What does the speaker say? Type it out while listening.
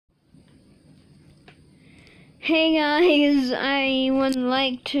Hey guys, I would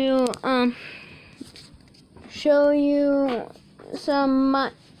like to show you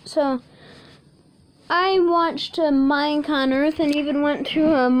so I watched a Minecon Earth and even went to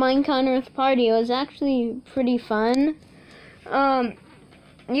a Minecon Earth party. It was actually pretty fun.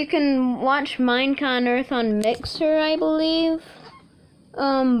 You can watch Minecon Earth on Mixer, I believe.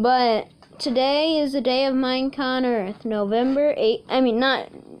 But today is the day of Minecon Earth, November 18th.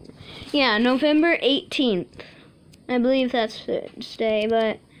 I believe that's today,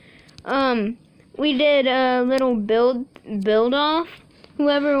 but we did a little build off.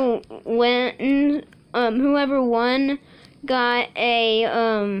 Whoever won got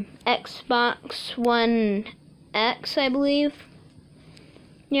a Xbox One X, I believe.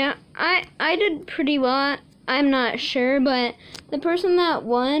 Yeah, I did pretty well. I'm not sure, but the person that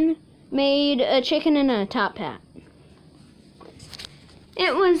won made a chicken in a top hat.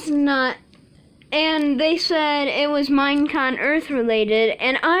 It was not, and they said it was Minecon Earth related,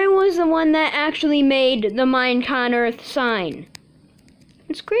 and I was the one that actually made the Minecon Earth sign.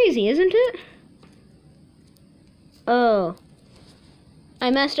 It's crazy, isn't it? Oh,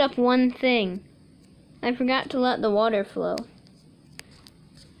 I messed up one thing. I forgot to let the water flow.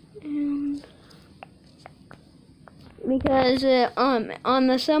 And because on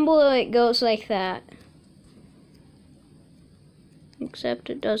the symbol it goes like that. Except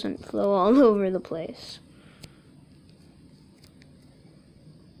it doesn't flow all over the place.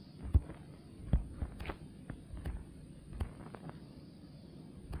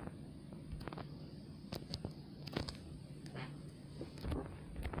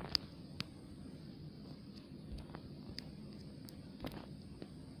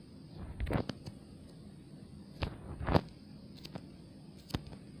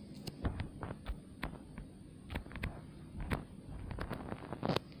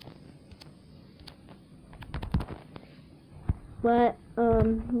 But,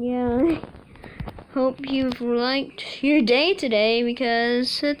 yeah, hope you've liked your day today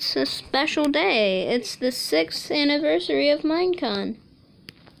because it's a special day. It's the 6th anniversary of Minecon.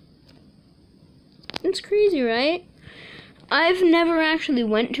 It's crazy, right? I've never actually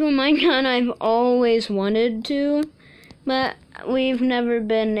went to a Minecon. I've always wanted to, but we've never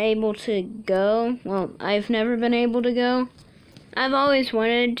been able to go. Well, I've never been able to go. I've always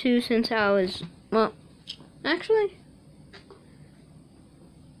wanted to since I was, well, actually,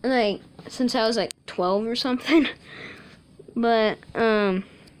 since I was 12 or something. But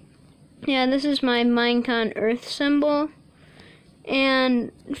yeah, this is my Minecon Earth symbol,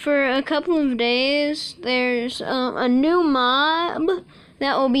 and for a couple of days there's a new mob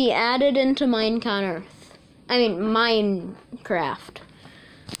that will be added into Minecon Earth. I mean Minecraft.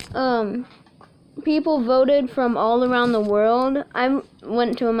 People voted from all around the world. I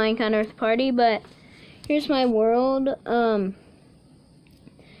went to a Minecon Earth party, but here's my world.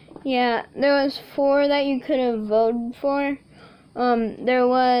 Yeah, there was 4 that you could have voted for. There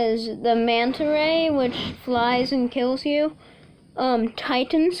was the manta ray, which flies and kills you.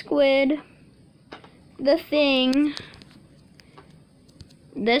 Titan squid. The thing.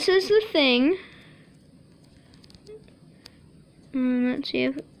 This is the thing. Let's see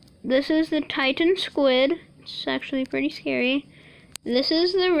if this is the Titan squid. It's actually pretty scary. This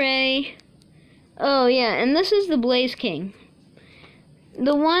is the ray. Oh yeah, and this is the Blaze King.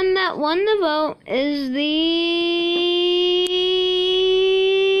 The one that won the vote is the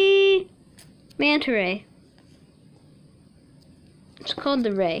manta ray. It's called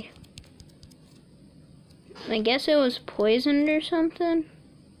the ray. I guess it was poisoned or something.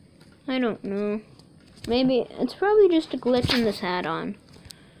 I don't know. Maybe it's probably just a glitch in this add-on.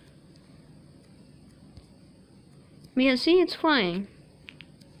 Because see, it's flying.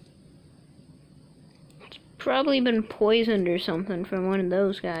 Probably been poisoned or something from one of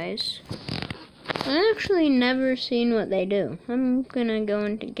those guys. I actually never seen what they do. I'm gonna go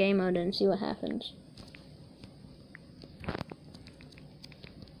into game mode and see what happens.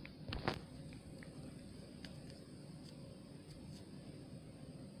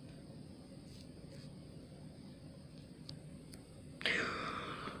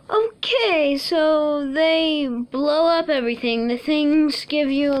 Okay, so they blow up everything. The things give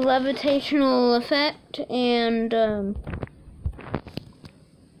you a levitational effect, and it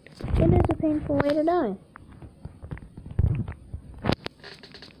is a painful way to die.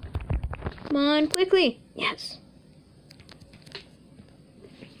 Come on, quickly! Yes.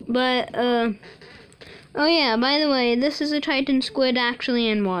 But, oh yeah, by the way, this is a Titan squid actually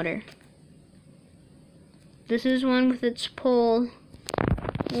in water. This is one with its pole.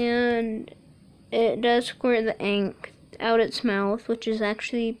 And it does squirt the ink out its mouth, which is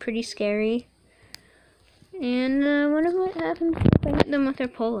actually pretty scary. And what happens if I hit them with their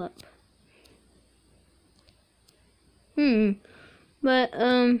pull-up? But,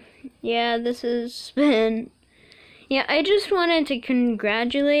 yeah, this has been... Yeah, I just wanted to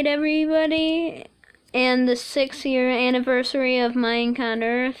congratulate everybody and the 6-year anniversary of Minecon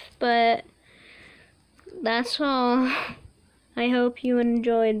Earth, but that's all. I hope you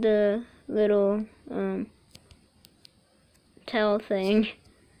enjoyed the little, tell thing.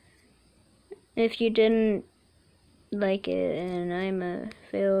 If you didn't like it and I'm a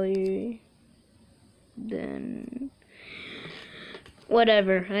failure, then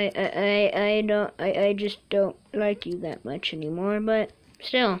whatever. I just don't like you that much anymore, but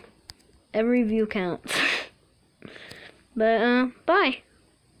still, every view counts. But, bye.